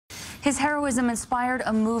His heroism inspired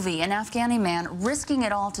a movie, an Afghani man risking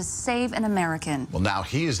it all to save an American. Well, now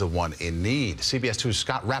he is the one in need. CBS 2's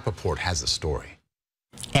Scott Rapoport has the story.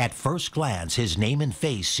 At first glance, his name and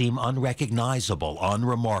face seem unrecognizable,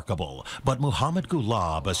 unremarkable. But Muhammad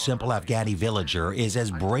Gulab, a simple Afghani villager, is as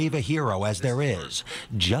brave a hero as there is.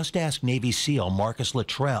 Just ask Navy SEAL Marcus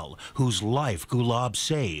Luttrell, whose life Gulab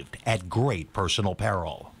saved at great personal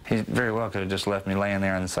peril. He very well could have just left me laying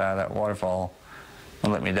there on the side of that waterfall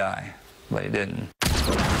and let me die, but he didn't.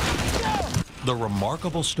 The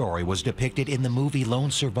remarkable story was depicted in the movie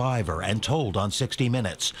Lone Survivor and told on 60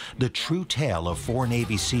 Minutes, the true tale of 4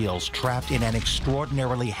 Navy SEALs trapped in an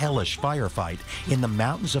extraordinarily hellish firefight in the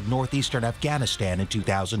mountains of northeastern Afghanistan in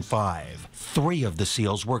 2005. 3 of the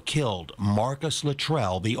SEALs were killed, Marcus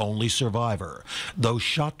Luttrell the only survivor, though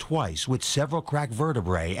shot twice with several cracked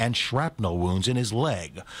vertebrae and shrapnel wounds in his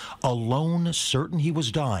leg. Alone, certain he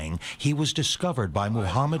was dying, he was discovered by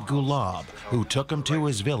Muhammad Gulab, who took him to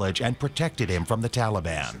his village and protected him from the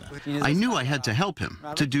Taliban. I knew I had to help him,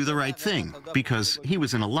 to do the right thing, because he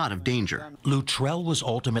was in a lot of danger. Luttrell was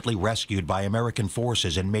ultimately rescued by American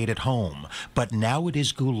forces and made it home, but now it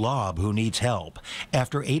is Gulab who needs help.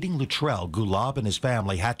 After aiding Luttrell, Gulab and his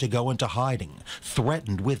family had to go into hiding,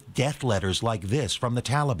 threatened with death letters like this from the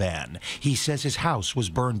Taliban. He says his house was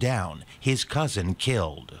burned down, his cousin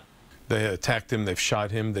killed. They attacked him, they've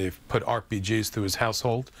shot him, they've put RPGs through his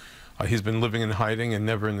household. He's been living in hiding and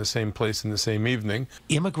never in the same place in the same evening.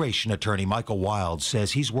 Immigration attorney Michael Wild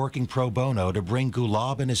says he's working pro bono to bring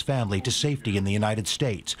Gulab and his family to safety in the United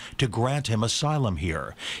States, to grant him asylum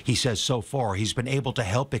here. He says so far he's been able to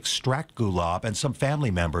help extract Gulab and some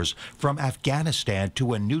family members from Afghanistan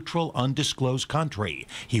to a neutral, undisclosed country.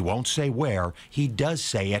 He won't say where. He does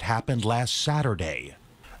say it happened last Saturday.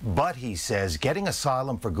 But he says getting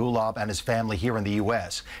asylum for Gulab and his family here in the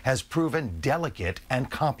U.S. has proven delicate and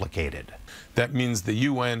complicated. That means the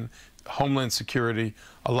UN, Homeland Security,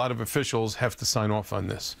 a lot of officials have to sign off on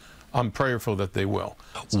this. I'm prayerful that they will.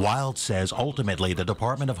 Wild says ultimately the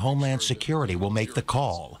Department of Homeland Security will make the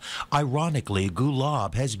call. Ironically,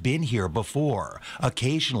 Gulab has been here before,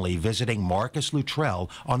 occasionally visiting Marcus Luttrell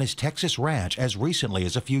on his Texas ranch as recently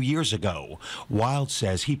as a few years ago. Wild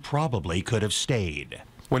says he probably could have stayed.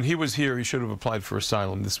 When he was here, he should have applied for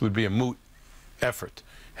asylum. This would be a moot effort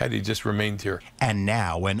had he just remained here. And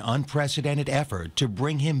now an unprecedented effort to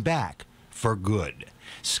bring him back for good.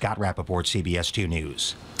 Scott Rapoport, CBS 2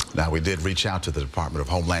 News. Now, we did reach out to the Department of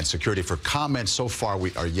Homeland Security for comments. So far,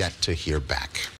 we are yet to hear back.